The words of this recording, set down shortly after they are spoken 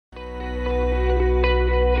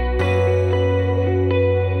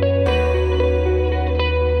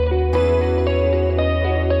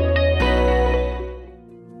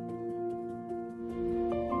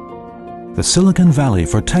the Silicon Valley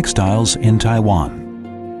for textiles in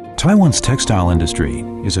Taiwan. Taiwan's textile industry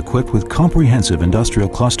is equipped with comprehensive industrial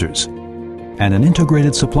clusters and an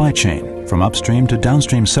integrated supply chain from upstream to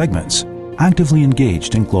downstream segments actively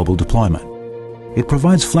engaged in global deployment. It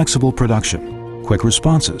provides flexible production, quick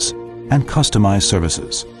responses, and customized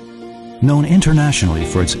services. Known internationally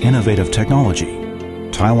for its innovative technology,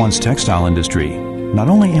 Taiwan's textile industry not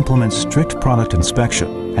only implements strict product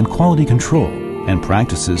inspection and quality control and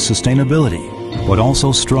practices sustainability, but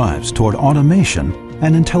also strives toward automation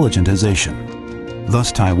and intelligentization.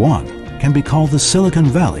 Thus, Taiwan can be called the Silicon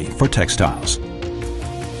Valley for textiles.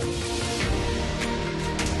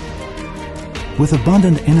 With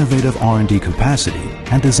abundant innovative R&D capacity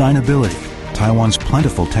and designability, Taiwan's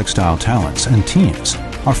plentiful textile talents and teams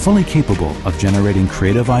are fully capable of generating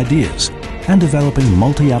creative ideas and developing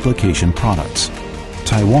multi-application products.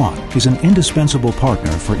 Taiwan is an indispensable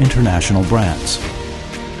partner for international brands.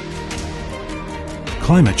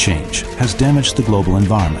 Climate change has damaged the global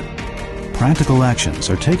environment. Practical actions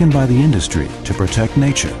are taken by the industry to protect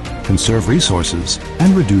nature, conserve resources,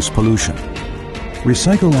 and reduce pollution.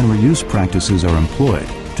 Recycle and reuse practices are employed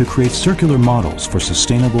to create circular models for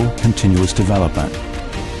sustainable, continuous development.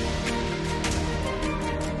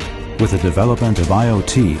 With the development of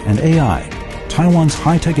IoT and AI, Taiwan's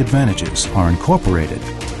high-tech advantages are incorporated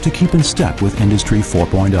to keep in step with Industry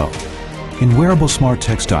 4.0. In wearable smart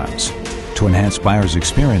textiles, to enhance buyers'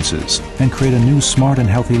 experiences and create a new smart and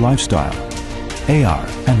healthy lifestyle, AR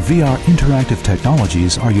and VR interactive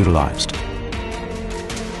technologies are utilized.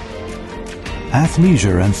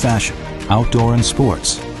 Athleisure and fashion, outdoor and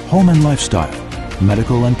sports, home and lifestyle,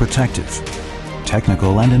 medical and protective,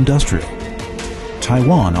 technical and industrial.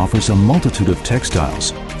 Taiwan offers a multitude of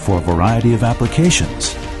textiles for a variety of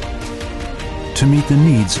applications to meet the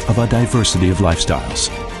needs of a diversity of lifestyles.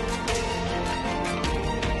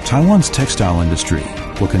 Taiwan's textile industry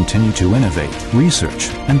will continue to innovate, research,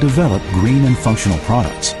 and develop green and functional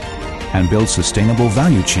products and build sustainable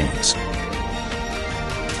value chains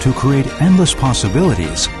to create endless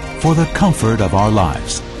possibilities for the comfort of our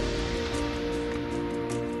lives.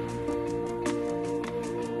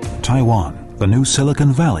 Taiwan, the new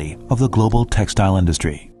Silicon Valley of the global textile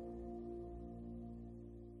industry.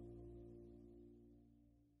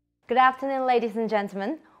 Good afternoon, ladies and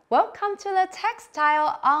gentlemen. Welcome to the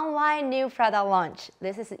Textile Online New Product Launch.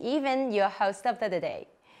 This is Evan, your host of the day.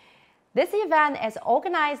 This event is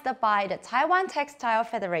organized by the Taiwan Textile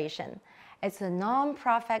Federation. It's a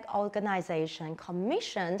non-profit organization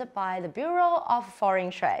commissioned by the Bureau of Foreign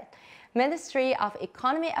Trade, Ministry of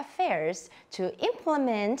Economic Affairs to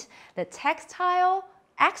implement the Textile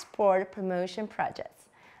Export Promotion Projects.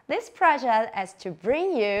 This project is to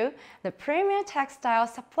bring you the premier textile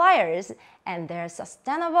suppliers and their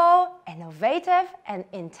sustainable, innovative, and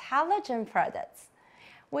intelligent products.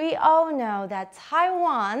 We all know that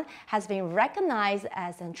Taiwan has been recognized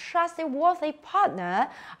as a trustworthy partner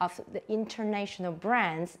of the international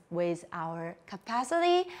brands with our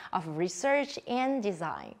capacity of research and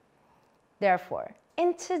design. Therefore,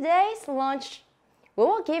 in today's launch, we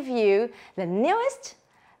will give you the newest,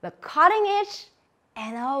 the cutting-edge,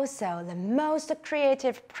 and also the most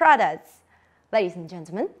creative products. Ladies and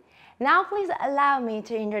gentlemen, now please allow me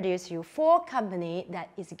to introduce you 4 companies that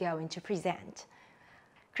is going to present.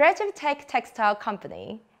 Creative Tech Textile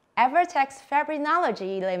Company, Evertex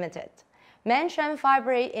Fabrinology Limited, Mansion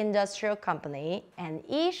Fabric Industrial Company, and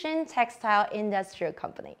Yixin Textile Industrial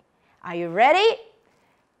Company. Are you ready?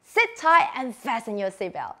 Sit tight and fasten your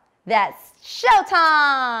seatbelt. That's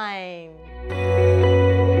showtime!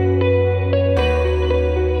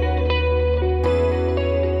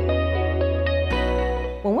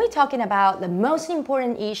 When we're talking about the most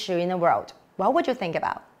important issue in the world, what would you think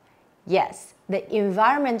about? Yes, the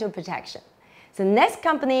environmental protection. The next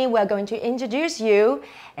company we're going to introduce you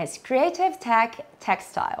is Creative Tech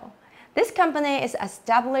Textile. This company is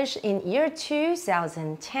established in year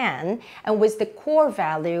 2010 and with the core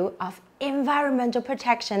value of environmental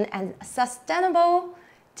protection and sustainable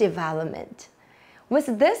development.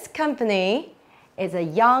 With this company, it's a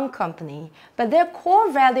young company, but their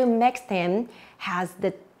core value makes them has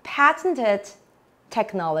the patented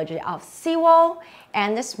technology of seawall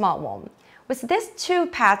and the smart wall. With these 2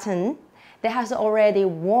 patents, they has already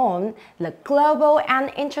won the global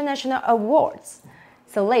and international awards.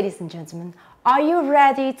 So ladies and gentlemen, are you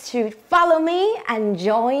ready to follow me and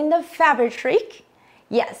join the fabric trick?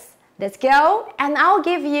 Yes, let's go, and I'll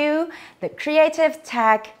give you the Creative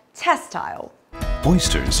Tech Textile.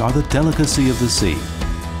 Oysters are the delicacy of the sea,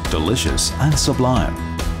 delicious and sublime.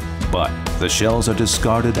 But the shells are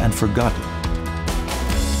discarded and forgotten.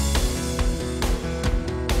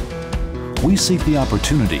 we seek the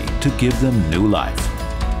opportunity to give them new life.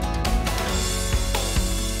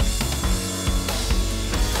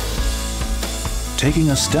 Taking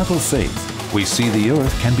a step of faith, we see the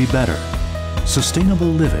earth can be better. Sustainable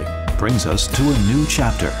living brings us to a new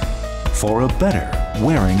chapter for a better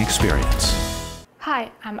wearing experience.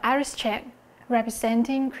 Hi, I'm Iris Chen,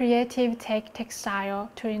 representing Creative Tech Textile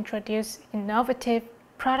to introduce innovative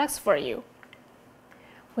products for you.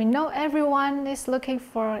 We know everyone is looking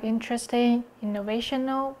for interesting,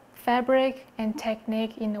 innovational fabric and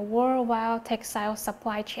technique in the worldwide textile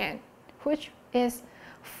supply chain, which is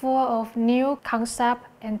full of new concepts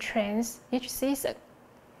and trends each season.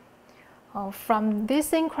 From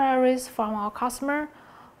these inquiries from our customer,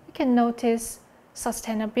 we can notice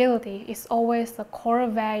sustainability is always the core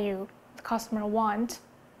value the customer wants.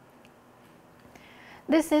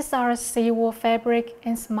 This is our seawool fabric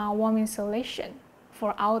and smart warm insulation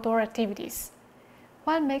for outdoor activities.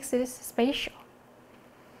 What makes it special?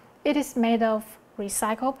 It is made of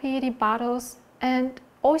recycled PET bottles and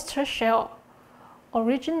oyster shell,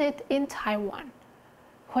 originate in Taiwan.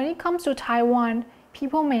 When it comes to Taiwan,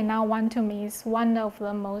 people may not want to miss one of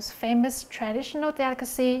the most famous traditional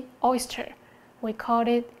delicacy, oyster. We call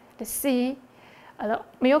it the sea, the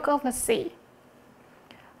milk of the sea.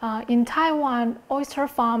 In Taiwan, oyster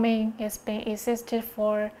farming has been existed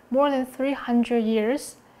for more than 300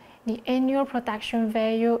 years. The annual production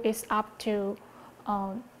value is up to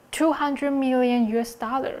 200 million US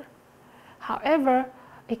dollar. However,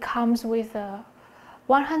 it comes with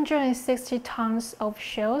 160 tons of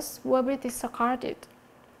shells will be discarded.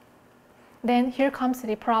 Then here comes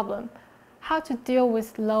the problem: how to deal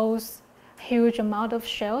with those huge amount of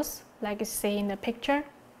shells like you see in the picture.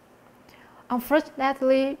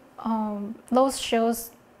 Unfortunately, those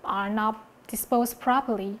shells are not disposed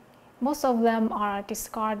properly. Most of them are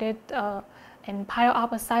discarded and piled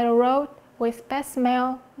up beside the road with bad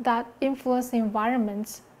smell that influence the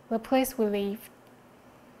environment, the place we live.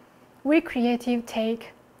 We Creative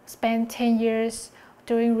Tech spent 10 years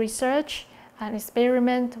doing research and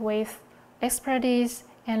experiment with expertise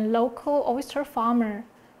and local oyster farmer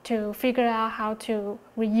to figure out how to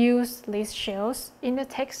reuse these shells in the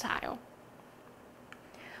textile.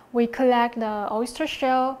 We collect the oyster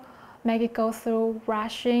shell, make it go through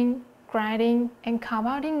washing, grinding, and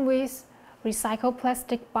compounding with recycled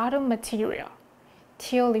plastic bottom material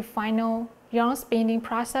till the final yarn spinning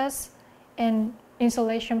process and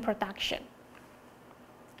insulation production.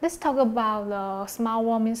 Let's talk about the smart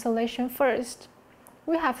warm insulation first.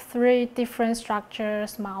 We have 3 different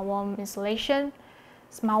structures: smart warm insulation,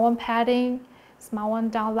 smart warm padding, smart warm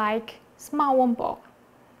down-like, smart warm ball.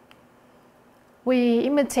 We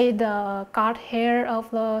imitate the guard hair of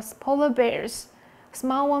the polar bears.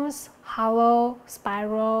 Smart warm's hollow,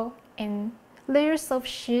 spiral, and layers of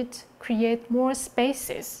sheet create more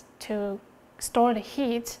spaces to store the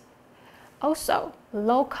heat. Also,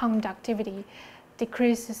 low conductivity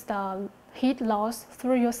decreases the heat loss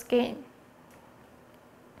through your skin.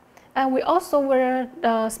 And we also wear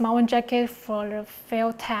the smart warm jacket for the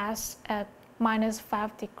field test at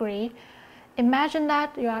 -5 degrees. Imagine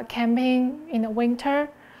that you are camping in the winter,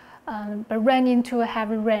 but ran into a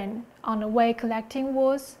heavy rain on the way collecting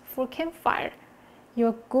wood for campfire.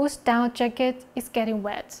 Your goose down jacket is getting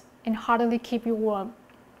wet and hardly keep you warm.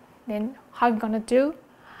 Then how are you gonna do?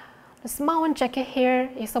 The smart warm jacket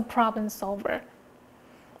here is a problem solver.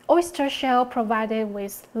 Oyster shell provided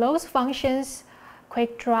with those functions: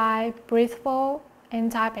 quick dry, breathable,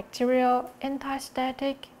 antibacterial,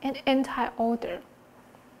 anti-static, and anti-odor.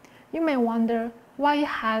 You may wonder why it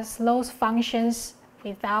has those functions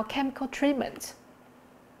without chemical treatment.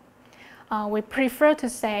 We prefer to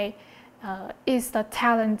say it's the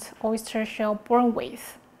talent oyster shell born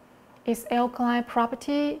with. Its alkaline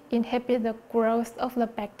property inhibits the growth of the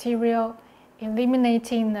bacteria,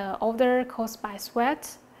 eliminating the odor caused by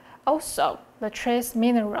sweat. Also, the trace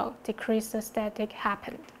mineral decrease the static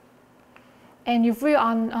happen. And if we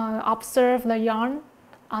observe the yarn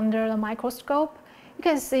under the microscope, you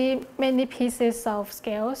can see many pieces of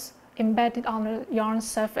scales embedded on the yarn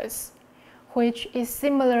surface, which is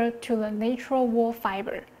similar to the natural wool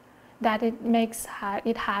fiber, that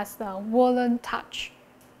it has the woolen touch.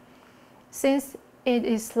 Since it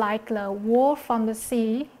is like the wool from the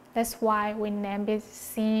sea, that's why we named it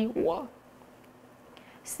sea wool.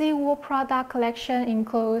 Sea wool product collection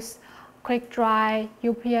includes quick dry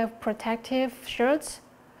UPF protective shirts,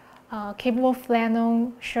 capable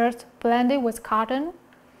flannel shirts blended with cotton,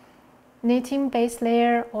 knitting base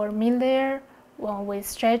layer or mid layer with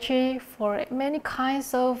stretchy for many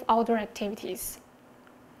kinds of outdoor activities.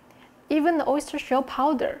 Even the oyster shell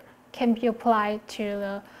powder can be applied to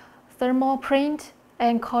the thermal print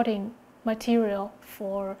and coating material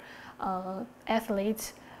for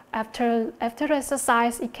athletes. After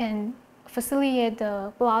exercise, it can facilitate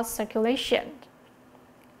the blood circulation.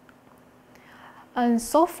 And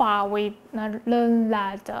so far, we learned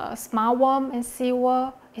that smartworm and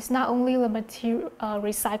seaweed is not only the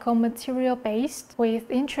recycled material based with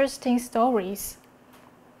interesting stories,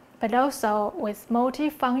 but also with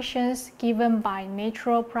multi-functions given by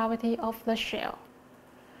natural property of the shell.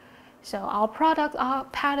 So our products are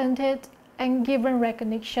patented and given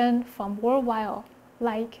recognition from worldwide,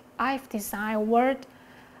 like IF Design Award,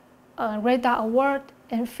 Radar Award,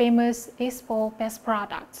 and famous Expo Best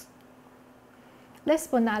Products. Last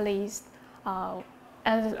but not least,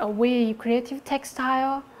 as we Creative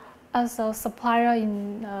Textile, as a supplier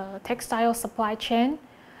in textile supply chain,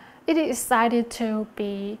 it is excited to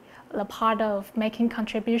be a part of making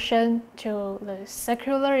contribution to the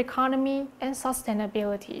circular economy and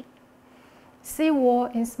sustainability.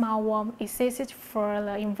 Seaweed and smartworm exist for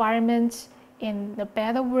the environment and the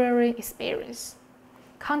better wearing experience.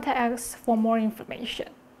 Contact us for more information.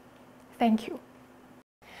 Thank you.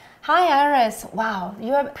 Hi Iris, wow,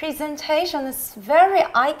 your presentation is very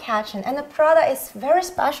eye-catching and the product is very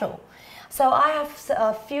special. So I have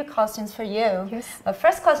a few questions for you. Yes. The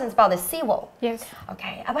first question is about the seaweed. Yes.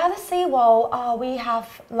 Okay, about the seaweed, we have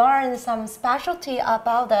learned some specialty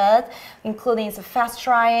about it, including the fast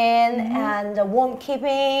drying and the warm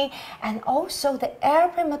keeping, and also the air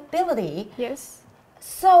permeability. Yes.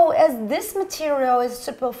 So is this material is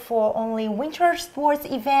suitable for only winter sports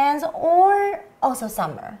events or also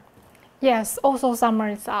summer? Yes, also summer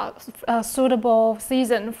is a suitable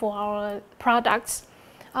season for our products.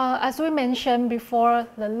 As we mentioned before,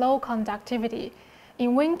 the low conductivity.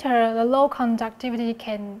 In winter, the low conductivity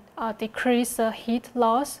can decrease the heat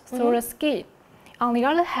loss through the skin. On the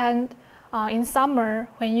other hand, in summer,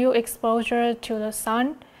 when you exposure to the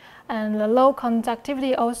sun, and the low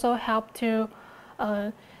conductivity also help to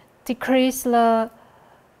decrease the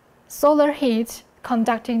solar heat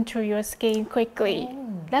conducting to your skin quickly.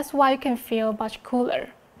 That's why you can feel much cooler.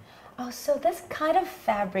 Oh, so this kind of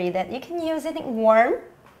fabric that you can use it in warm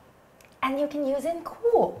and you can use it in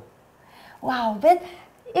cool. Wow, but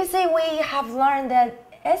you see we have learned that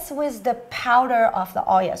it's with the powder of the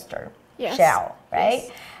oyster shell, right?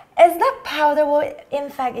 Yes. Is that powder will in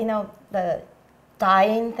fact, the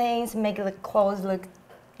dyeing things, make the clothes look,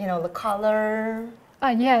 the color?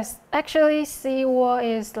 Yes, actually seaweed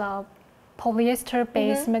is the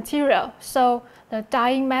polyester-based material. So the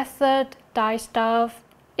dyeing method, dye stuff,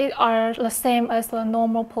 it are the same as the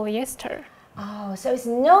normal polyester. Oh, so it's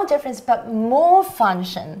no difference but more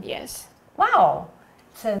function. Yes. Wow.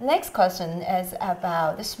 So next question is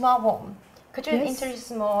about the smartworm. Could you introduce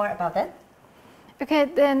more about that? Okay,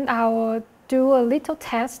 then I will do a little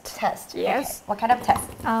test. Test. Yes. Okay. What kind of test?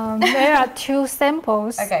 There are two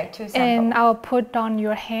samples. Okay, two samples. And I'll put on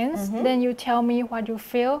your hands. Then you tell me what you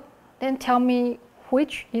feel. Then tell me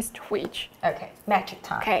which is which. Okay, magic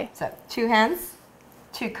time. Okay. So 2 hands,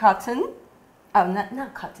 2 cotton. Oh,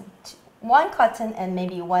 not cotton. 1 cotton and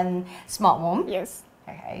maybe 1 smartworm. Yes.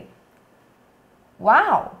 Okay.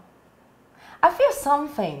 Wow. I feel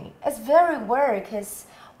something. It's very weird because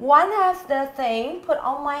one of the thing put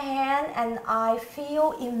on my hand and I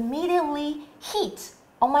feel immediately heat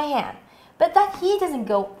on my hand. But that heat doesn't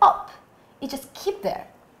go up. It just keep there.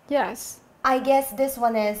 Yes. I guess this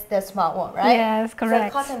one is the smart one, right? Yes,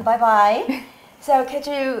 correct. So cotton, bye-bye. So could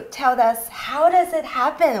you tell us how does it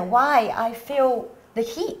happen? Why I feel the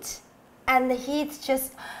heat? And the heat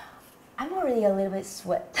just, I'm already a little bit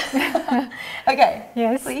sweat. Okay,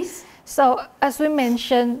 yes. Please. So as we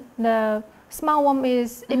mentioned, the smartworm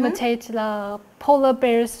is imitate the polar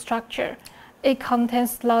bear structure. It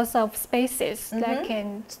contains lots of spaces that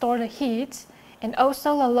can store the heat, and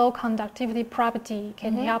also the low conductivity property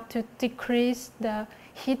can help to decrease the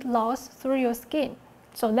heat loss through your skin.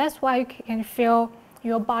 So that's why you can feel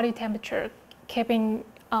your body temperature keeping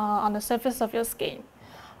on the surface of your skin.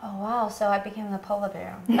 Oh wow, so I became a polar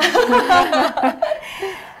bear.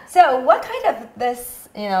 So what kind of this,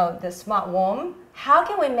 the smartworm, how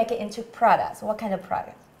can we make it into products? What kind of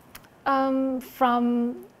product?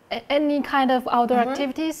 From any kind of outdoor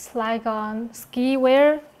activities, like ski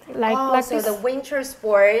wear, like so this. the winter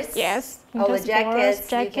sports. Yes, All the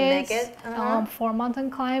jackets, you can make it. for mountain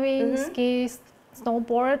climbing, skis,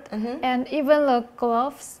 snowboard, and even the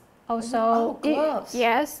gloves. Also, Oh, gloves.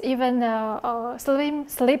 yes, even the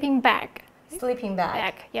sleeping bag. Sleeping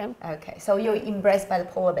bag. Yeah. Okay, so you're embraced by the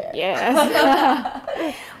polar bear. Yes.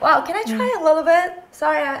 Wow, can I try a little bit?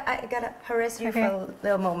 Sorry, I gotta harass you for a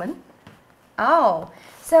little moment. Oh,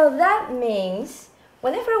 so that means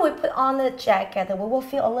Whenever we put on the jacket, we will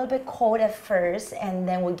feel a little bit cold at first and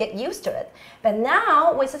then we'll get used to it. But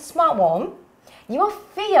now with a smartphone, you will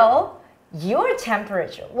feel your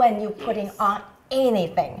temperature when you're putting on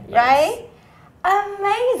anything, right?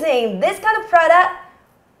 Amazing! This kind of product,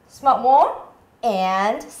 smartphone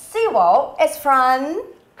and seawall, is from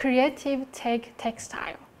Creative Tech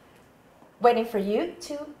Textile. Waiting for you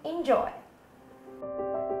to enjoy.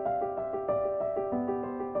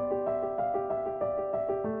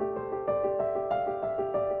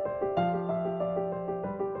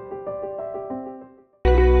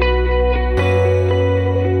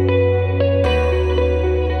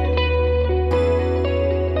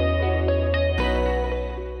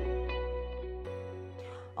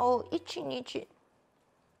 Oh, itchy.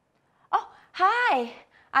 Oh, hi,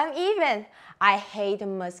 I'm Even. I hate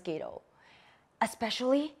mosquito,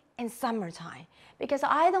 especially in summertime, because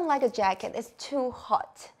I don't like a jacket, it's too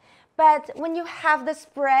hot. But when you have the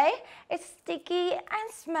spray, it's sticky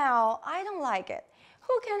and smell. I don't like it.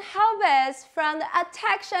 Who can help us from the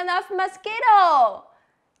attraction of mosquito?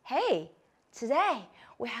 Hey, today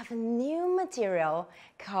we have a new material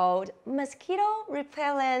called mosquito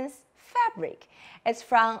repellent fabric. It's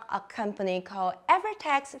from a company called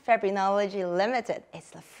Evertex Fabrinology Limited.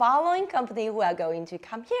 It's the following company who are going to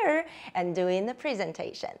come here and doing the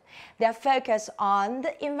presentation. They're focused on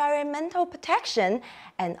the environmental protection,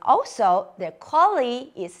 and also their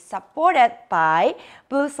quality is supported by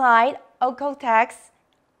Blue Side Ocotex,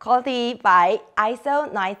 quality by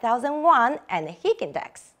ISO 9001 and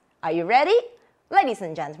Higgin-Tex. Are you ready? Ladies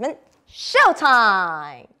and gentlemen,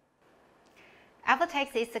 showtime!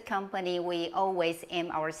 Evertex is a company we always aim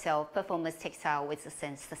ourselves performance textile with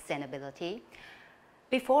sustainability.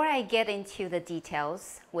 Before I get into the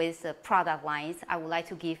details with the product lines, I would like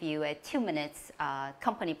to give you a 2 minutes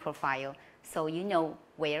company profile so you know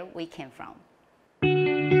where we came from.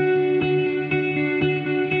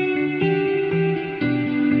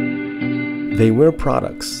 They wear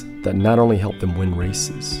products that not only help them win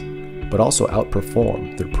races, but also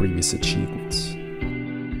outperform their previous achievements.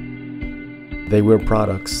 They wear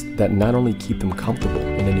products that not only keep them comfortable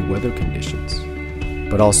in any weather conditions,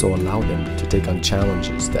 but also allow them to take on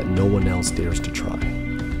challenges that no one else dares to try.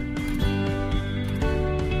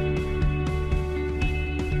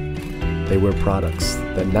 They wear products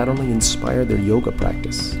that not only inspire their yoga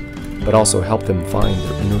practice, but also help them find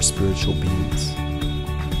their inner spiritual beings.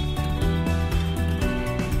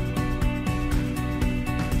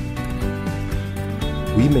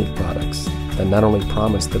 We make products that not only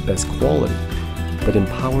promise the best quality, but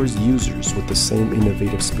empowers users with the same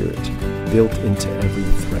innovative spirit built into every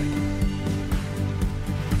thread.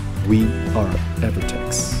 We are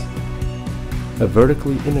Evertex, a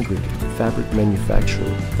vertically integrated fabric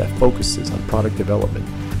manufacturer that focuses on product development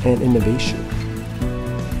and innovation.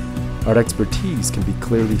 Our expertise can be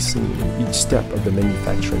clearly seen in each step of the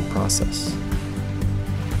manufacturing process.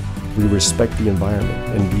 We respect the environment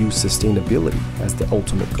and view sustainability as the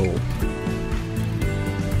ultimate goal.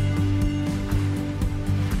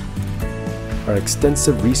 Our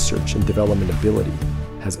extensive research and development ability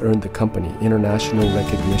has earned the company international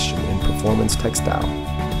recognition in performance textile,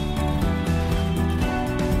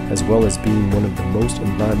 as well as being one of the most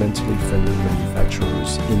environmentally friendly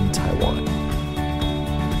manufacturers in Taiwan.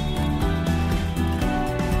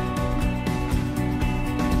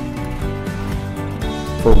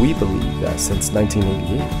 For we believe that since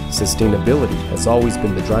 1988, sustainability has always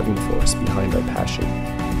been the driving force behind our passion.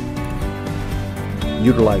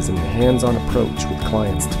 Utilizing a hands-on approach with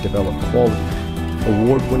clients to develop quality,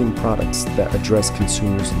 award-winning products that address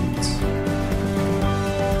consumers' needs.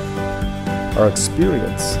 Our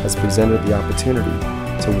experience has presented the opportunity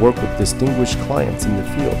to work with distinguished clients in the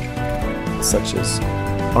field, such as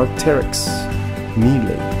Arc'teryx,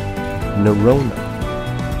 Miele, Neurona,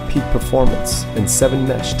 Peak Performance, and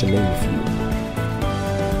 7Mesh, to name a few.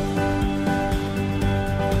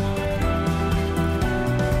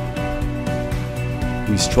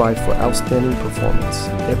 We strive for outstanding performance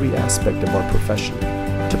in every aspect of our profession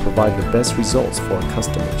to provide the best results for our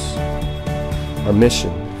customers. Our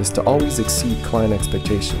mission is to always exceed client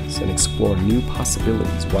expectations and explore new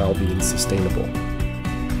possibilities while being sustainable.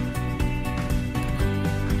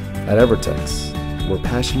 At Evertex, where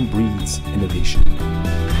passion breeds innovation.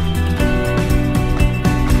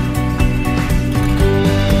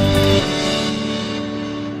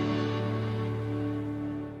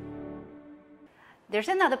 There's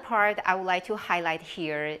another part I would like to highlight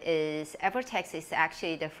here is Evertex is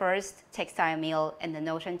actually the first textile mill in the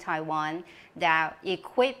northern Taiwan that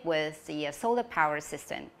equipped with the solar power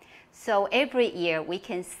system. So every year we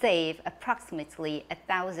can save approximately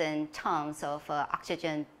 1,000 tons of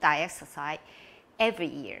oxygen dioxide every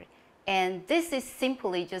year. And this is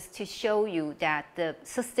simply just to show you that the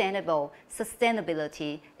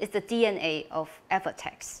sustainability is the DNA of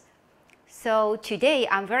Evertex. So today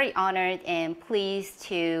I'm very honored and pleased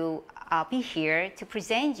to be here to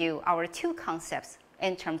present you our two concepts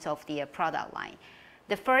in terms of the product line.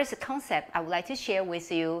 The first concept I would like to share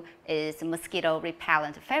with you is mosquito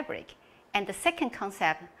repellent fabric. And the second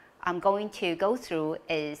concept I'm going to go through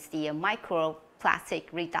is the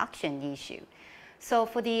microplastic reduction issue. So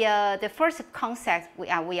for the first concept we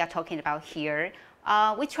are talking about here,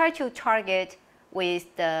 we try to target with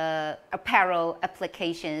the apparel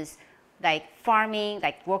applications like farming,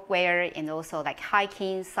 like workwear, and also like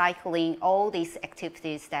hiking, cycling, all these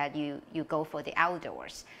activities that you go for the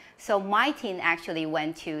outdoors. So my team actually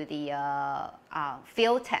went to the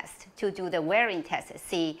field test to do the wearing test,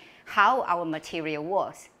 see how our material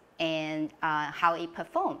works and how it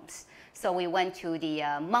performs. So we went to the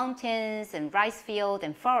mountains and rice field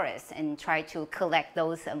and forests and tried to collect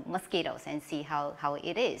those mosquitoes and see how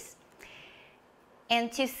it is.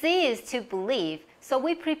 And to see is to believe. So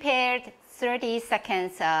we prepared 30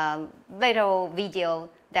 seconds little video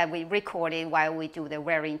that we recorded while we do the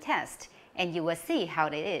wearing test, and you will see how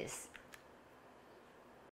it is.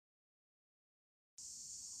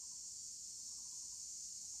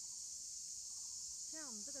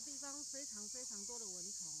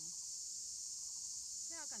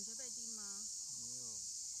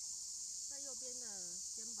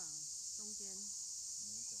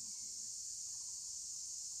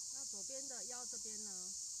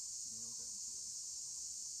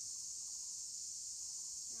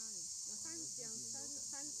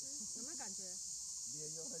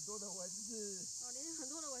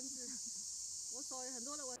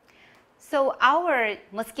 So our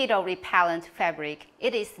mosquito repellent fabric,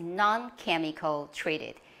 it is non-chemical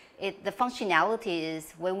treated. The functionality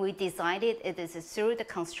is when we designed it, it is through the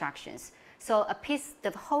constructions. So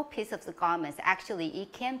the whole piece of the garments, actually,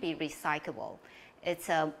 it can be recyclable. It's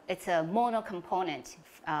a mono-component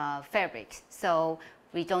fabric. So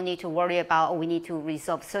we don't need to worry about, we need to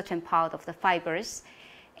resolve certain part of the fibers.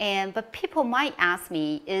 But people might ask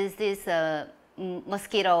me, is this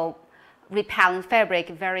mosquito repellent fabric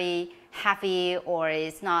very heavy or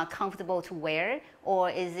is not comfortable to wear, or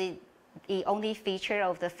is it the only feature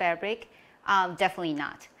of the fabric? Definitely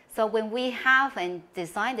not. So when we have and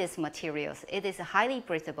design these materials, it is highly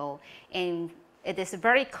breathable and it is a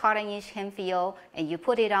very cutting-edge hand feel, and you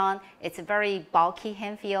put it on, it's a very bulky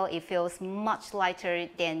hand feel. It feels much lighter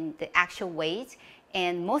than the actual weight.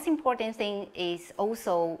 And most important thing is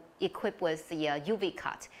also equipped with the UV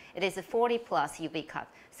cut. It is a 40+ UV cut.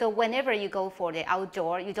 So whenever you go for the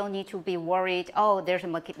outdoor, you don't need to be worried, oh, there's a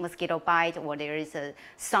mosquito bite or there is a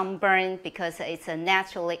sunburn, because it's a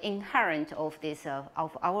naturally inherent of this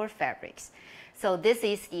of our fabrics. So this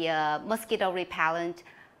is the mosquito repellent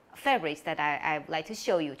fabrics that I would like to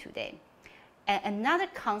show you today. Another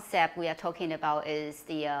concept we are talking about is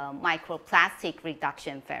the microplastic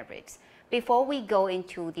reduction fabrics. Before we go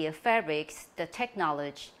into the fabrics, the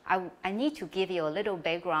technology, I need to give you a little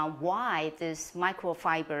background why this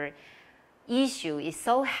microfiber issue is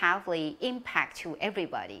so heavily impact to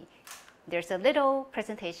everybody. There's a little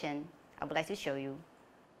presentation I would like to show you.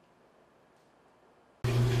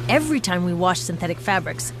 Every time we wash synthetic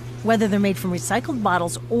fabrics, whether they're made from recycled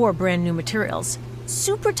bottles or brand new materials,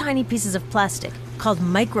 super tiny pieces of plastic, called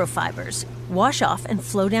microfibers, wash off and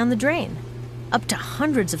flow down the drain. Up to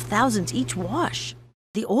hundreds of thousands each wash.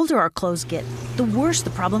 The older our clothes get, the worse the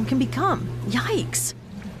problem can become. Yikes!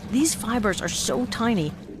 These fibers are so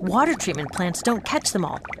tiny, water treatment plants don't catch them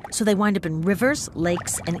all, so they wind up in rivers,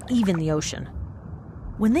 lakes, and even the ocean.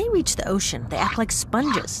 When they reach the ocean, they act like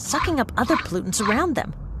sponges, sucking up other pollutants around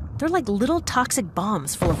them. They're like little toxic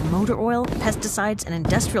bombs full of motor oil, pesticides, and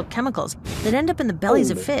industrial chemicals that end up in the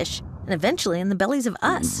bellies of fish and eventually in the bellies of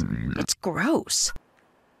us. It's gross.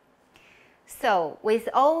 So with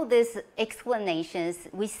all these explanations,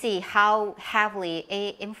 we see how heavily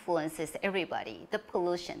it influences everybody, the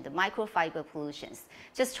pollution, the microfiber pollutions.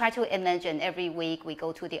 Just try to imagine every week we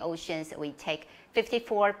go to the oceans, we take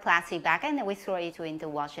 54 plastic bags and then we throw it into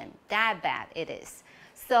the ocean. That bad it is.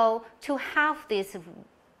 So to have these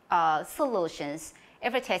solutions,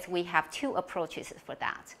 Evertex, we have two approaches for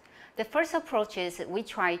that. The first approach is we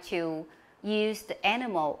try to use the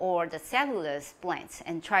animal or the cellulose blends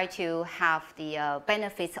and try to have the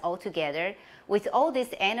benefits all together. With all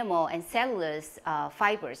these animal and cellulose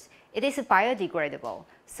fibers, it is biodegradable.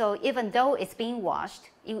 So even though it's being washed,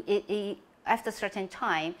 after a certain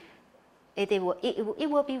time, it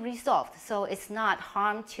will be resolved. So it's not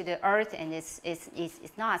harm to the earth, and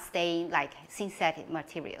it's not staying like synthetic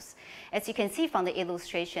materials. As you can see from the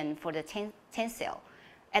illustration for the Textile,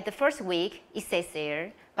 at the first week it stays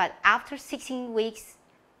there, but after 16 weeks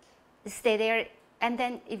it stays there, and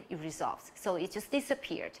then it resolves. So it just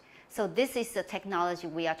disappeared. So this is the technology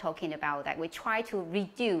we are talking about, that we try to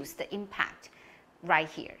reduce the impact right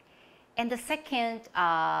here. And the second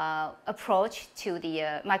approach to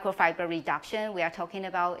the microfiber reduction we are talking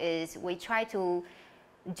about is we try to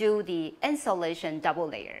do the insulation double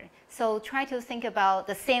layer. So try to think about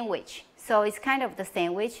the sandwich. So it's kind of the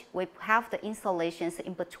sandwich. We have the insulations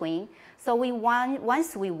in between. So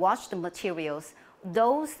once we wash the materials,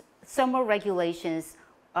 those thermal regulations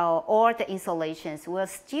or the insulations will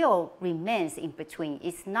still remain in between.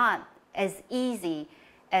 It's not as easy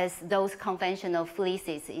as those conventional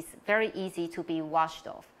fleeces. It's very easy to be washed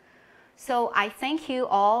off. So I thank you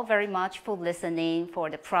all very much for listening for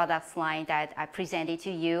the products line that I presented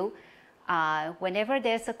to you. Whenever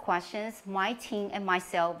there's a questions, my team and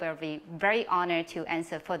myself will be very honored to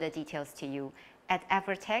answer further details to you at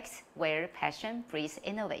Evertex, where passion breeds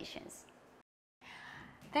innovations.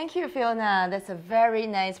 Thank you, Fiona. That's a very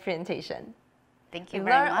nice presentation. Thank you we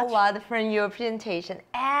very much. learned a lot from your presentation.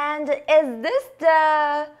 And is this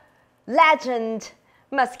the legend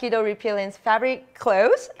mosquito repellent fabric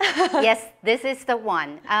clothes? Yes, this is the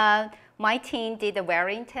one. My team did the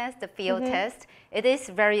wearing test, the field test. It is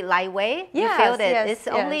very lightweight. Yes, you feel it.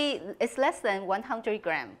 Yes, it's less than 100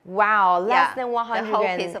 grams. Wow, less than 100 the whole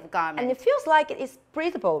grams. piece of garment. And it feels like it is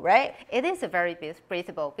breathable, right? It is a very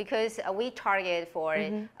breathable because we target for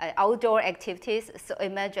outdoor activities. So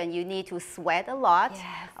imagine you need to sweat a lot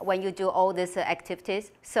when you do all these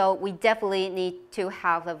activities. So we definitely need to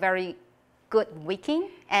have a very good wicking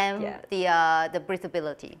and the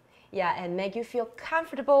breathability. Yeah, and make you feel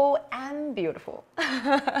comfortable and beautiful.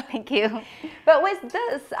 Thank you. But with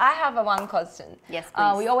this, I have one question. Yes,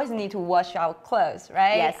 please. We always need to wash our clothes,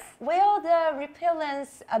 right? Yes. Will the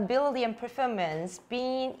repellent's ability and performance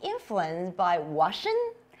be influenced by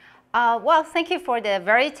washing? Well, thank you for the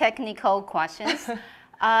very technical questions.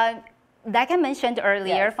 Like I mentioned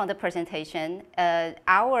earlier from the presentation,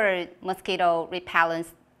 our mosquito repellent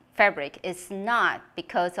fabric is not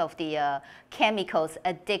because of the chemicals,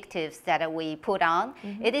 additives that we put on.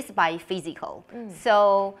 It is by physical.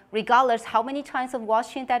 So regardless how many times of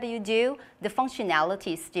washing that you do, the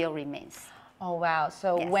functionality still remains. Oh, wow.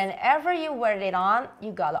 So whenever you wear it on,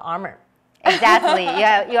 you got armor. Exactly.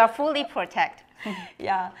 Yeah, you are fully protected.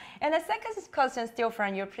 Yeah. And the second question still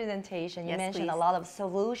from your presentation, you mentioned a lot of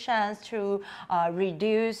solutions to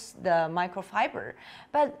reduce the microfiber.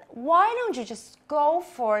 But why don't you just go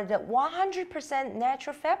for the 100%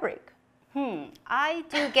 natural fabric? I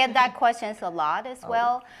do get that questions a lot as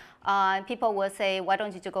well. People will say, why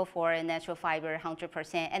don't you go for a natural fiber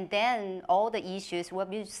 100%? And then all the issues will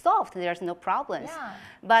be solved. There's no problems. Yeah.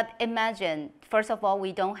 But imagine, first of all,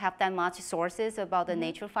 we don't have that much sources about the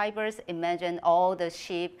natural fibers. Imagine all the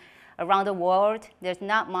sheep around the world. There's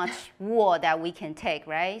not much wool that we can take,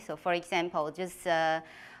 right? So for example, just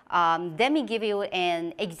let me give you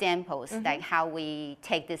an examples like how we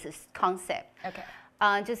take this concept. Okay.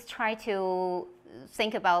 Just try to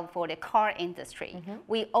think about for the car industry.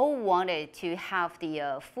 We all wanted to have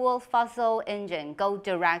the full fossil engine go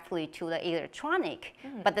directly to the electronic,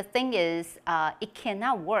 but the thing is, it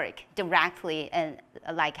cannot work directly and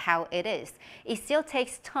like how it is. It still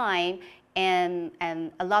takes time and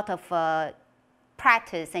a lot of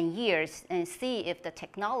practice and years and see if the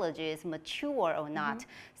technology is mature or not.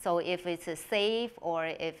 So if it's safe or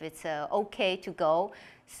if it's okay to go.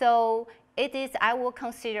 So it is, I will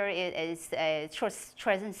consider it as a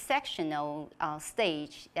transactional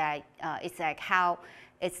stage that it's like how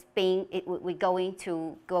it's being, we're going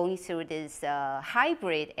through this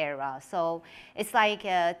hybrid era. So it's like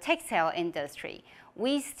a textile industry.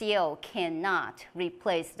 We still cannot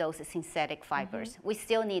replace those synthetic fibers. We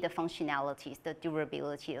still need the functionalities, the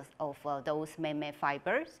durability of those man-made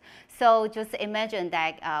fibers. So just imagine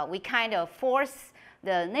that we kind of force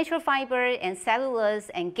the natural fiber and cellulose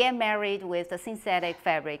and get married with the synthetic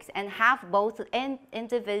fabrics and have both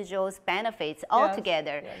individuals' benefits all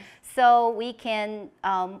together. So we can,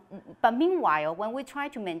 but meanwhile, when we try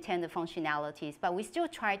to maintain the functionalities, but we still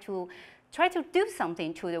try to do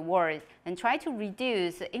something to the world and try to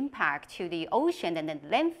reduce the impact to the ocean and the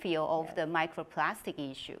landfill of the microplastic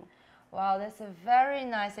issue. Wow, that's a very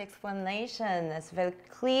nice explanation. It's very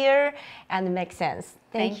clear and makes sense.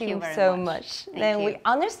 Thank you so much. Then we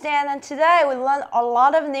understand, and today we learned a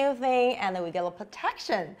lot of new things and we get a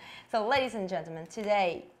protection. So ladies and gentlemen,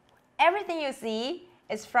 today everything you see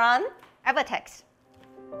is from Evertex.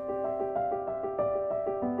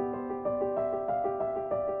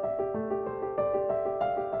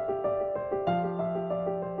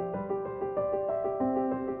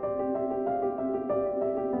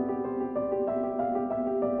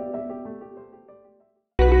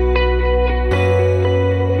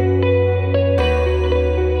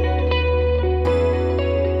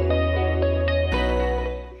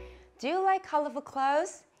 Do you like colorful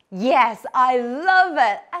clothes? Yes, I love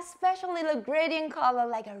it, especially the gradient color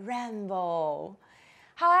like a rainbow.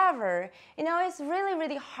 However, it's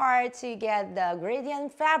really hard to get the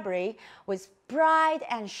gradient fabric with bright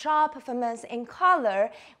and sharp performance in color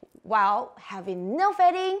while having no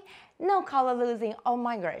fading, no color losing or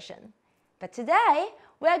migration. But today,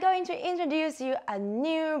 we are going to introduce you a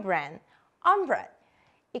new brand, Ombre.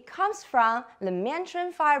 It comes from the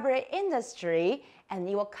mainstream fiber industry, and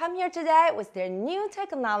it will come here today with their new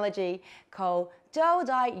technology called dough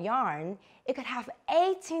dye yarn. It could have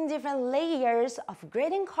 18 different layers of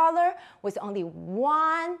gradient color with only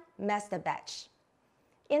one master batch.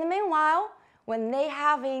 In the meanwhile, when they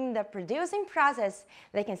having the producing process,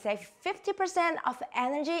 they can save 50% of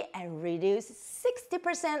energy and reduce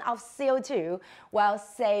 60% of CO2 while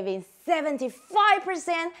saving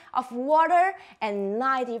 75% of water and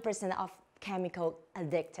 90% of chemical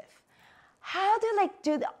addictive. How do they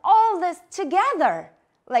do all this together?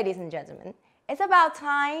 Ladies and gentlemen, it's about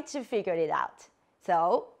time to figure it out.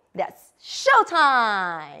 So that's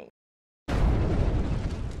showtime!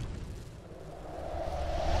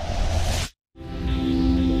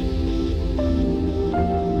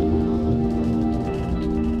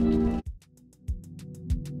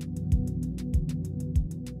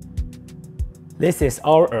 This is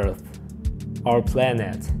our Earth, our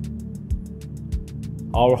planet,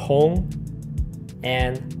 our home,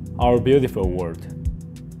 and our beautiful world.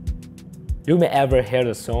 You may ever hear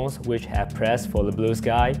the songs which have praised for the blue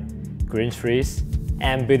sky, green trees,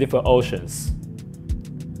 and beautiful oceans.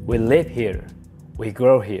 We live here, we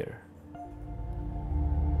grow here.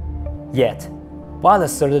 Yet, while a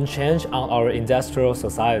sudden change on our industrial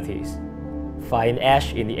societies, flying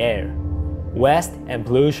ash in the air, waste and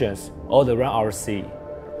pollutions all around our sea,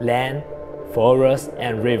 land, forests,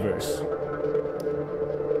 and rivers.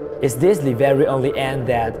 Is this the very only end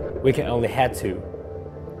that we can only head to?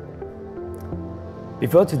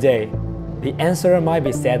 Before today, the answer might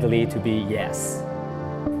be sadly to be yes.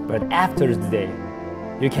 But after today,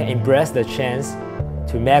 you can embrace the chance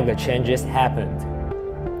to make the changes happen.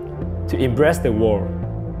 To embrace the world,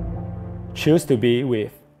 choose to be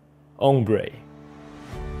with Ombre.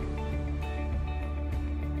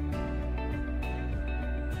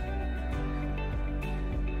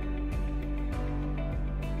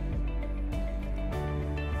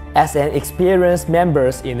 As an experienced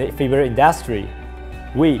members in the fiber industry,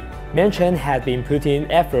 we, Mansion, have been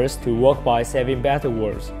putting efforts to work by saving better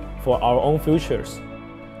worlds for our own futures.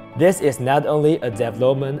 This is not only a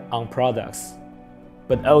development on products,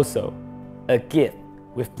 but also a gift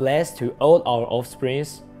with blessed to all our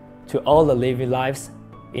offsprings, to all the living lives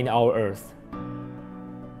in our earth.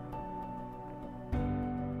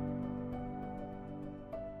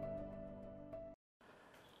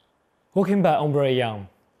 Working by Ombre Yarn,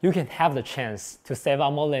 you can have the chance to save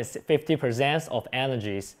out more than 50% of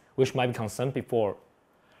energies which might be consumed before,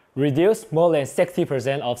 reduce more than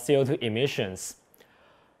 60% of CO2 emissions,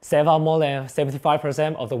 save out more than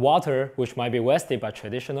 75% of the water which might be wasted by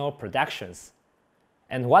traditional productions.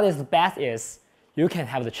 And what is the best is, you can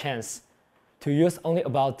have the chance to use only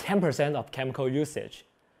about 10% of chemical usage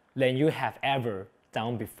than you have ever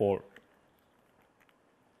done before.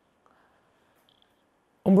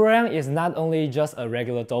 Ombre Yarn is not only just a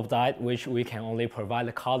regular dope dye which we can only provide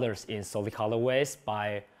the colors in solid colorways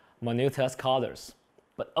by minute colors,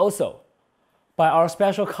 but also by our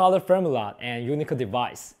special color formula and unique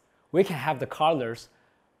device, we can have the colors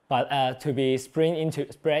to be spread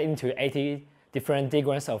into 80 different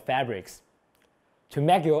degrees of fabrics to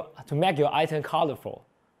make your item colorful,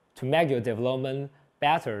 to make your development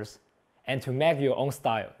better, and to make your own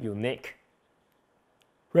style unique.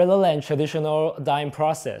 Rather than traditional dyeing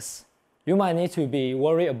process, you might need to be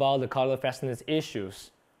worried about the color fastness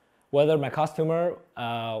issues, whether my customer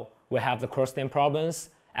will have the cross-stain problems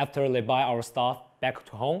after they buy our stuff back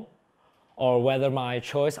to home, or whether my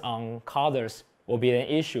choice on colors will be an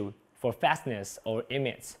issue for fastness or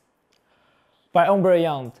image. By Ombre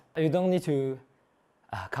Yarn, you don't need to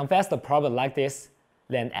confess the problem like this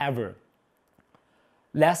than ever.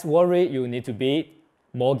 Less worried you need to be,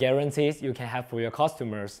 more guarantees you can have for your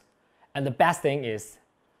customers. And the best thing is,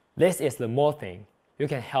 this is the more thing you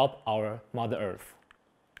can help our Mother Earth.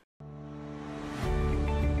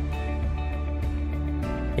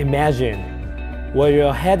 Imagine when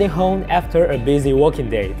you're heading home after a busy working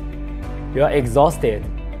day. You are exhausted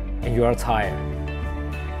and you are tired.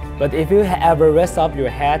 But if you ever rest up your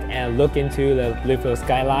head and look into the beautiful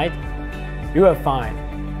skylight, you will find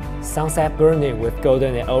sunset burning with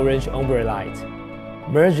golden and orange ombre light,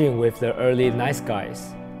 merging with the early night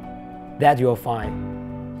skies. That you'll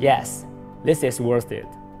find, yes, this is worth it.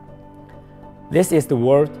 This is the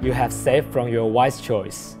world you have saved from your wise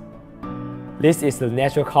choice. This is the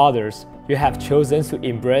natural colors you have chosen to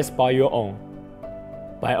embrace by your own,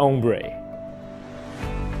 by ombre.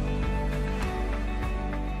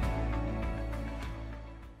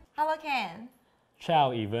 Hello, Ken.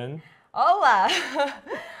 Ciao, Evan. Hola.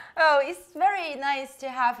 Oh, it's very nice to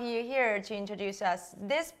have you here to introduce us.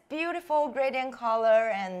 This beautiful gradient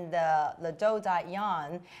color and the doe-dyed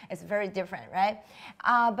yarn is very different, right?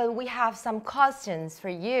 But we have some questions for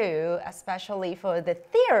you, especially for the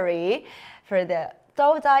theory, for the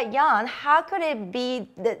doe-dyed yarn. How could it be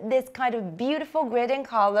this kind of beautiful gradient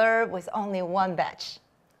color with only one batch?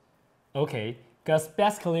 Okay, because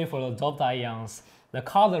basically for the doe-dyed yarns, the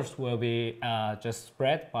colors will be just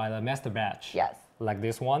spread by the master batch. Yes. Like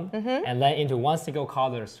this one, and then into one single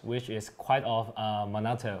colors, which is quite of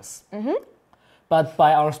monotonous. But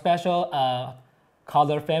by our special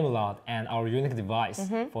color formula and our unique device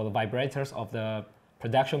for the vibrators of the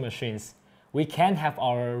production machines, we can have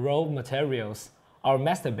our raw materials, our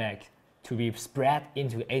master batch, to be spread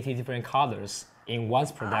into 80 different colors in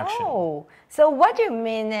one's production. Oh, so what you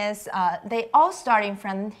mean is they all starting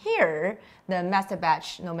from here, the master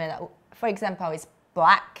batch, no matter, for example, it's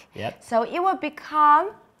black. Yep. So it will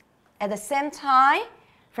become at the same time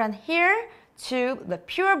from here to the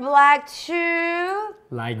pure black to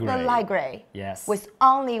Light gray. the light gray. Yes. With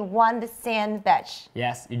only one the same batch.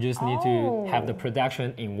 Yes, you just need to have the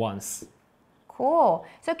production in once. Cool.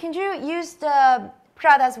 So can you use the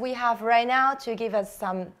products we have right now to give us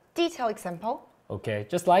some detailed example? Okay,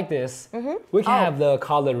 just like this, we can have the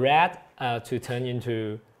color red to turn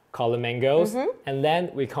into color mangoes, and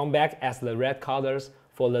then we come back as the red colors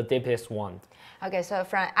for the deepest one. Okay, so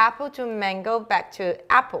from apple to mango back to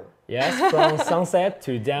apple. Yes, from sunset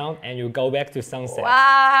to down, and you go back to sunset.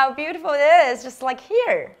 Wow, how beautiful it is, just like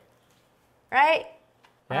here, right?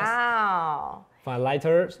 Yes. Wow. From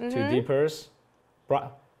lighter to deeper.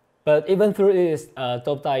 But even though it is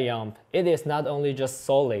doe-dyed yarn, it is not only just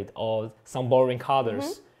solid or some boring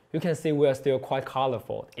colors. You can see we are still quite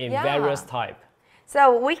colorful in various types.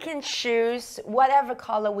 So we can choose whatever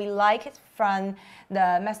color we like from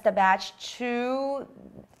the master batch to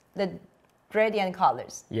the gradient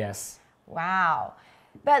colors. Yes. Wow.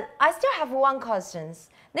 But I still have one question.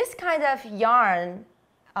 This kind of yarn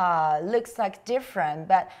looks like different,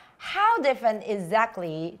 but how different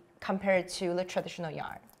exactly compared to the traditional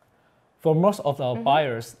yarn? For most of our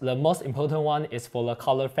buyers, the most important one is for the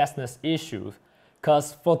color fastness issue.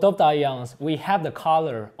 Because for doe-dyed yarns, we have the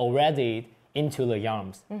color already into the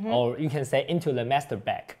yarns, or you can say into the master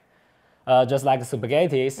batch. Just like the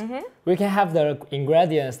spaghettis, we can have the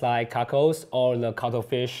ingredients like cacos or the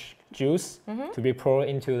cuttlefish juice to be poured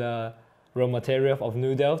into the raw material of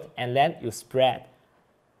noodles, and then you spread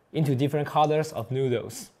into different colors of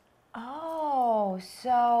noodles. Oh,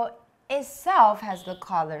 so itself has the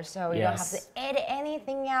color, so you don't have to add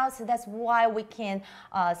anything else. That's why we can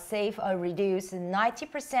save or reduce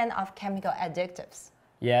 90% of chemical additives.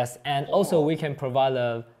 Yes, and also we can provide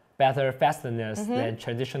a better fastness than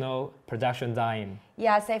traditional production dyeing.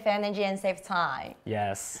 Yeah, save energy and save time.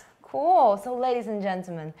 Yes. Cool. So ladies and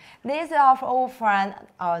gentlemen, this is our old friend,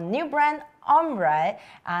 our new brand, Ombre.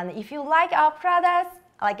 And if you like our products,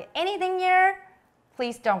 like anything here,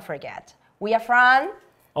 please don't forget. We are from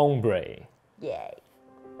Ombre. Yay.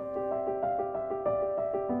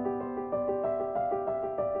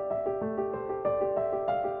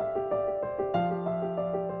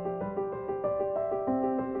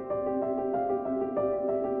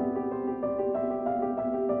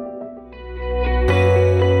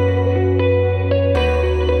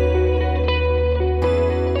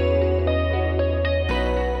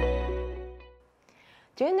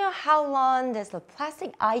 Do you know how long does the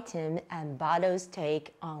plastic item and bottles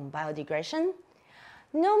take on biodegradation?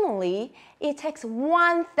 Normally, it takes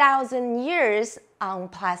 1,000 years on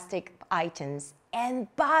plastic items, and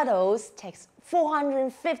bottles takes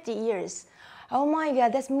 450 years. Oh my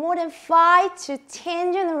God, that's more than 5 to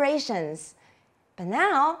 10 generations. But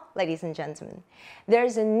now, ladies and gentlemen,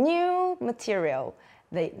 there's a new material,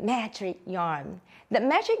 the magic yarn. The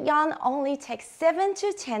magic yarn only takes 7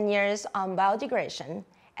 to 10 years on biodegradation,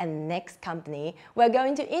 And next company we're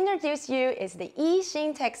going to introduce you is the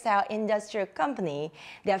Yixin Textile Industrial Company.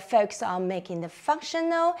 They're focused on making the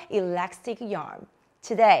functional elastic yarn.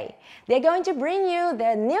 Today, they're going to bring you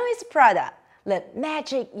their newest product, the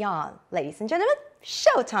magic yarn. Ladies and gentlemen,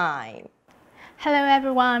 showtime! Hello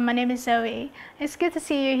everyone, my name is Zoe. It's good to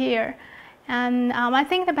see you here. And I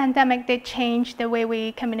think the pandemic did change the way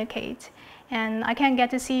we communicate. And I can't get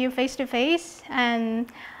to see you face to face,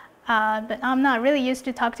 but I'm not really used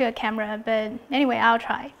to talk to a camera, but anyway, I'll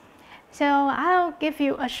try. So I'll give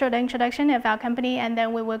you a short introduction of our company, and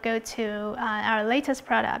then we will go to our latest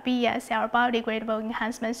product, BES, our biodegradable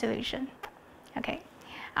enhancement solution. Okay.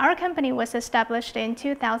 Our company was established in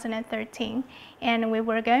 2013, and we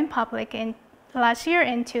were going public last year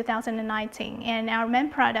in 2019, and our main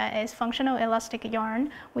product is functional elastic yarn.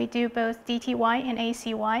 We do both DTY and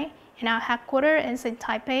ACY, and our headquarters is in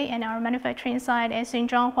Taipei, and our manufacturing site is in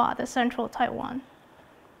Zhanghua, the central Taiwan.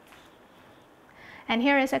 And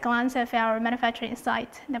here is a glance of our manufacturing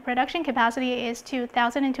site. The production capacity is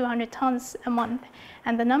 2,200 tons a month,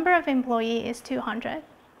 and the number of employees is 200.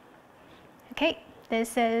 Okay,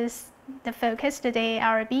 this is the focus today,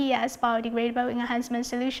 our BES biodegradable enhancement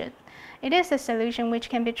solution. It is a solution which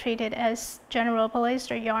can be treated as general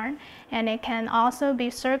polyester yarn, and it can also be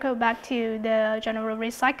circled back to the general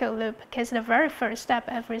recycle loop, because the very first step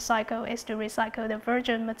of recycle is to recycle the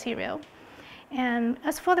virgin material. And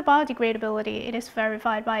as for the biodegradability, it is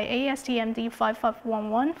verified by ASTM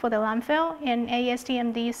D5511 for the landfill and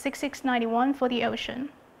ASTM D6691 for the ocean.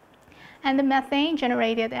 And the methane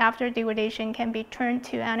generated after degradation can be turned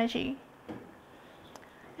to energy.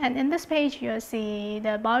 And in this page, you'll see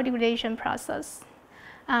the biodegradation process.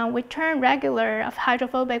 We turn regular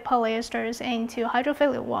hydrophobic polyesters into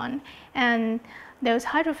hydrophilic one, and those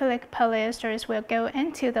hydrophilic polyesters will go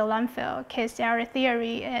into the landfill, because our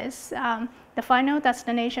theory is the final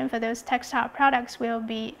destination for those textile products will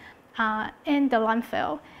be in the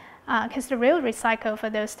landfill, because the real recycle for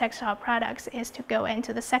those textile products is to go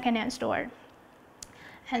into the second-hand store.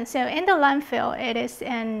 And so in the landfill, it is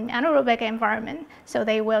an anaerobic environment, so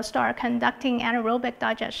they will start conducting anaerobic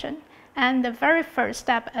digestion. And the very first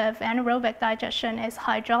step of anaerobic digestion is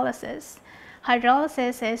hydrolysis.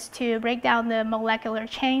 Hydrolysis is to break down the molecular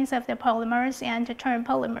chains of the polymers and to turn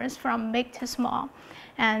polymers from big to small.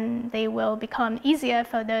 And they will become easier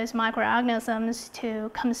for those microorganisms to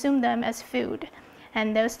consume them as food.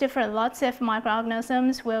 And those different lots of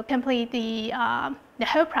microorganisms will complete the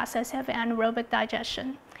whole process of anaerobic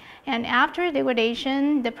digestion. And after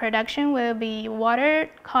degradation, the production will be water,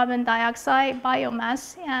 carbon dioxide,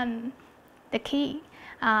 biomass, and the key,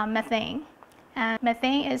 methane. And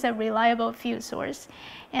methane is a reliable fuel source,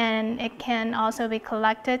 and it can also be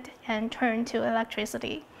collected and turned to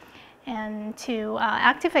electricity, and to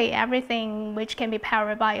activate everything which can be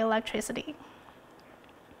powered by electricity.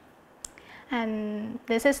 And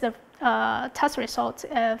this is the test result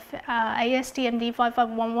of ASTM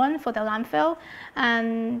D5511 for the landfill.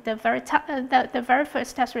 And the very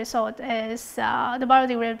first test result is the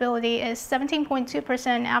biodegradability is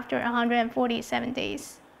 17.2% after 147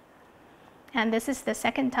 days. And this is the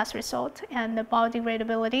second test result. And the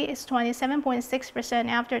biodegradability is 27.6%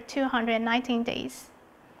 after 219 days.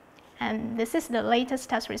 And this is the latest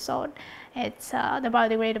test result. It's the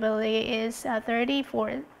biodegradability is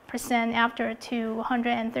 34% after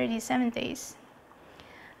 237 days.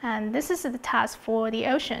 And this is the test for the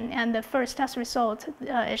ocean. And the first test result,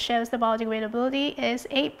 it shows the biodegradability is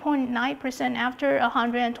 8.9% after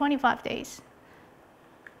 125 days.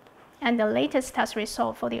 And the latest test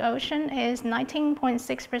result for the ocean is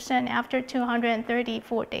 19.6% after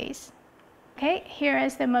 234 days. Okay, here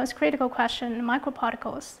is the most critical question,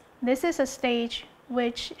 microparticles. This is a stage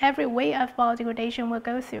which every way of biodegradation will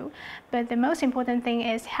go through, but the most important thing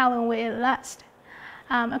is how long will it last.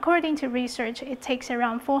 According to research, it takes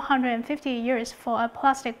around 450 years for a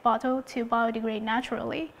plastic bottle to biodegrade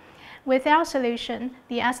naturally. With our solution,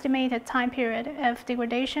 the estimated time period of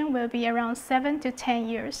degradation will be around 7 to 10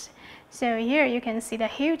 years. So here you can see the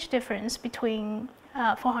huge difference between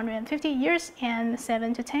 450 years and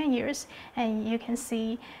 7 to 10 years, and you can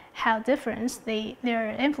see how different their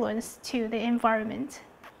influence to the environment.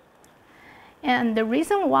 And the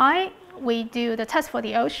reason why we do the test for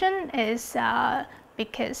the ocean is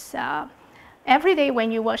because every day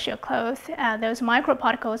when you wash your clothes, those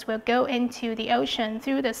microparticles will go into the ocean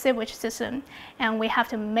through the sewage system, and we have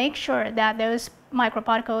to make sure that those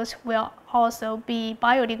microparticles will also be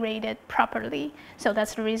biodegraded properly. So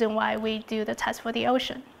that's the reason why we do the test for the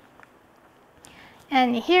ocean.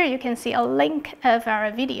 And here you can see a link of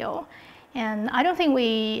our video. And I don't think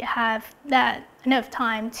we have enough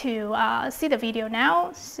time to see the video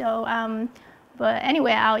now. So, but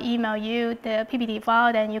anyway, I'll email you the PPT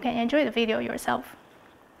file, then you can enjoy the video yourself.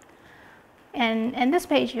 And in this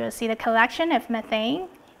page, you'll see the collection of methane.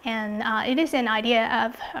 And it is an idea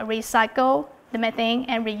of recycle the methane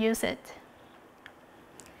and reuse it.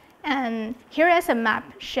 And here is a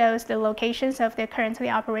map shows the locations of the currently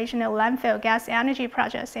operational landfill gas energy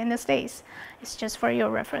projects in the States. It's just for your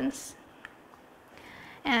reference.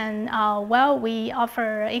 And well, we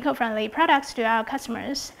offer eco-friendly products to our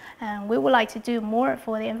customers, and we would like to do more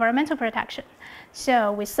for the environmental protection.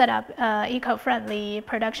 So we set up an eco-friendly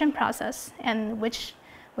production process, and which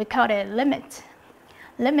we call it LIMIT.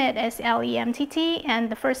 LIMIT is L-E-M-T-T, and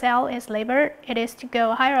the first L is labor. It is to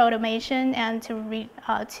go higher automation and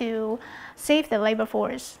to save the labor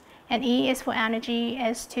force. And E is for energy,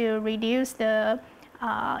 is to reduce the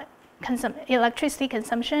electricity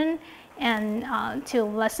consumption and to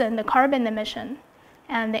lessen the carbon emission.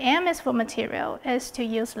 And the M is for material, is to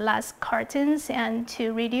use less cartons and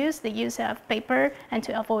to reduce the use of paper and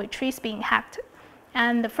to avoid trees being hacked.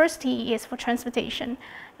 And the first T is for transportation,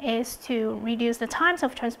 is to reduce the times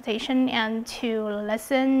of transportation and to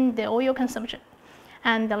lessen the oil consumption.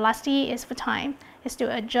 And the last T is for time, is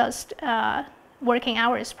to adjust working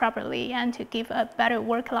hours properly and to give a better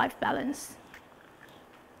work-life balance.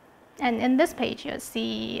 And in this page, you'll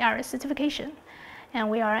see our certification. And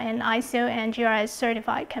we are an ISO and GRI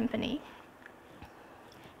certified company.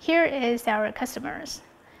 Here is our customers.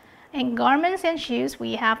 In garments and shoes,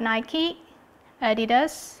 we have Nike,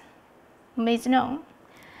 Adidas, Mizuno.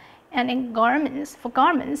 And in garments, for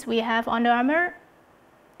garments, we have Under Armour,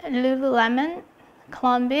 Lululemon,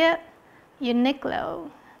 Columbia, Uniqlo,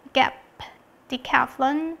 Gap,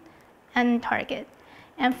 Decathlon, and Target.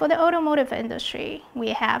 And for the automotive industry, we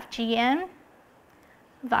have GM,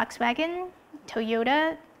 Volkswagen,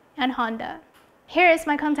 Toyota, and Honda. Here is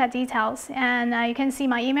my contact details, and you can see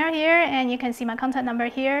my email here, and you can see my contact number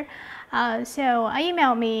here. So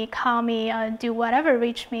email me, call me, do whatever,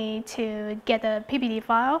 reach me to get the PPT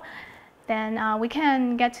file. Then we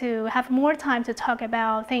can get to have more time to talk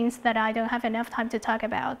about things that I don't have enough time to talk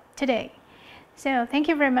about today. So thank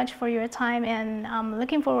you very much for your time, and I'm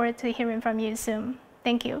looking forward to hearing from you soon.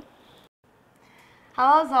 Thank you.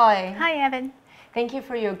 Hello, Zoe. Hi, Evan. Thank you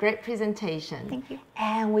for your great presentation. Thank you.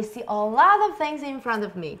 And we see a lot of things in front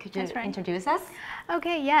of me. Could you introduce us?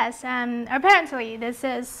 Okay, yes. Apparently, this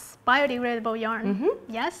is biodegradable yarn.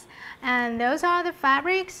 Yes. And those are the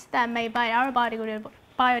fabrics that made by our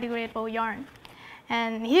biodegradable yarn.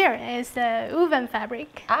 And here is the woven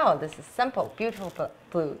fabric. Oh, this is simple, beautiful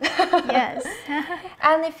blue. Yes.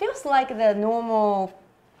 And it feels like the normal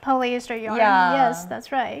polyester yarn. Yeah. Yes,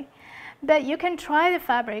 that's right. But you can try the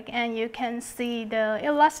fabric and you can see the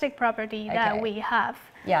elastic property that we have.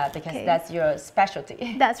 Yeah, because that's your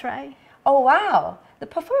specialty. That's right. Oh, wow. The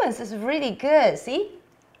performance is really good. See?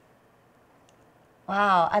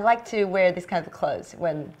 Wow, I like to wear this kind of clothes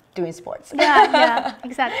when doing sports. Yeah,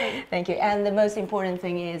 exactly. Thank you. And the most important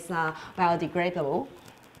thing is biodegradable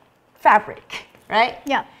fabric, right?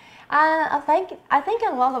 Yeah. I think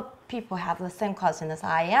a lot of people have the same question as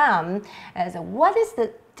I am, as what is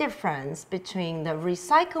the difference between the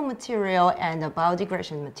recycled material and the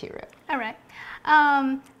biodegradation material? All right.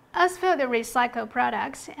 As for the recycled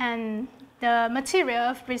products, and the material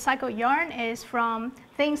of recycled yarn is from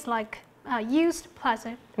things like used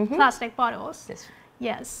plastic bottles.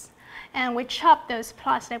 Yes. And we chop those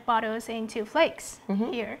plastic bottles into flakes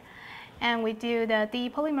here. And we do the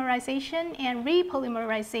depolymerization and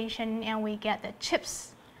repolymerization, and we get the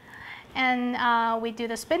chips. And we do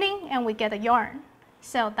the spinning, and we get the yarn.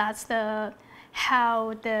 So that's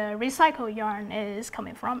how the recycled yarn is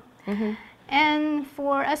coming from. And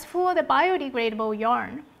as for the biodegradable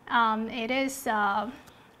yarn, it is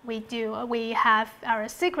we have our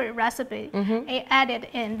secret recipe added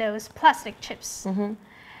in those plastic chips.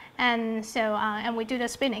 And so and we do the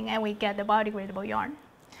spinning, and we get the biodegradable yarn.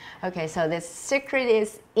 Okay, so the secret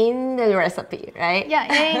is in the recipe, right?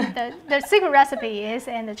 Yeah, the secret recipe is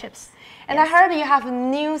in the chips. And I heard you have a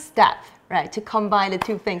new step, right, to combine the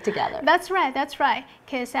two things together. That's right,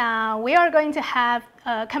 because we are going to have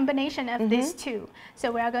a combination of these two.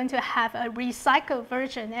 So we are going to have a recycled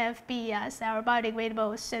version of BES, our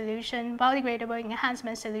biodegradable solution, biodegradable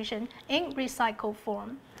enhancement solution in recycled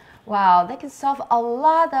form. Wow, that can solve a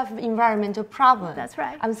lot of environmental problems. That's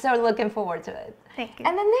right. I'm so looking forward to it. Thank you.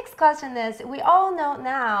 And the next question is, we all know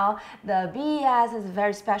now the BES is a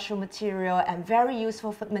very special material and very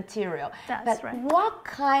useful material. That's right. What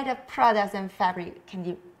kind of products and fabric can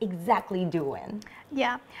you exactly do in?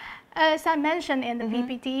 Yeah. As I mentioned in the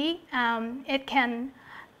PPT, it can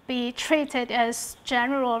be treated as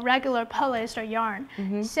general regular polyester yarn.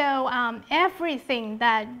 So everything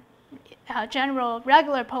that general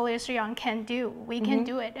regular polyester yarn can do, we can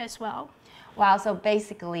do it as well. Wow, so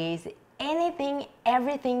basically it's anything,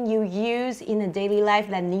 everything you use in a daily life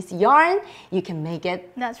that needs yarn, you can make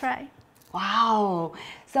it. That's right. Wow!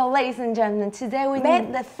 So ladies and gentlemen, today we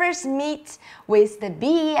made the first meet with the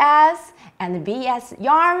BES, and the BES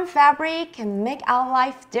yarn fabric can make our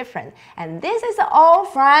life different. And this is all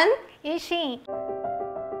from Yixin.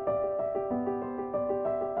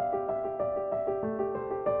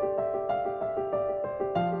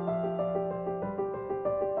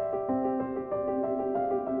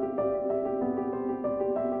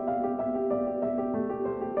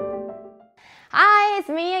 Hi, it's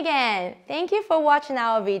me again. Thank you for watching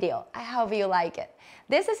our video. I hope you like it.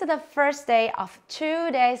 This is the first day of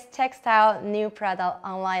 2 days textile new product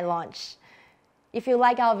online launch. If you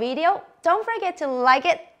like our video, don't forget to like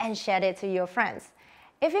it and share it to your friends.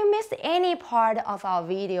 If you missed any part of our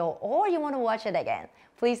video or you want to watch it again,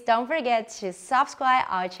 please don't forget to subscribe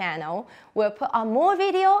our channel. We'll put on more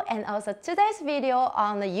video and also today's video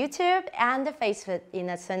on the YouTube and the Facebook in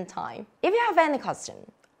the same time. If you have any question,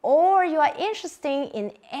 or you are interested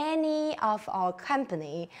in any of our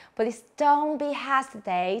company, please don't be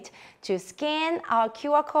hesitate to scan our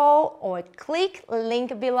QR code or click the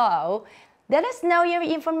link below. Let us know your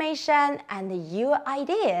information and your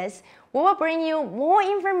ideas. We will bring you more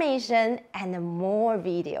information and more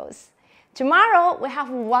videos. Tomorrow, we have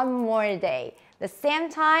one more day, the same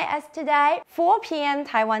time as today, 4 p.m.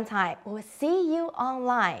 Taiwan time. We'll see you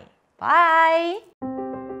online. Bye!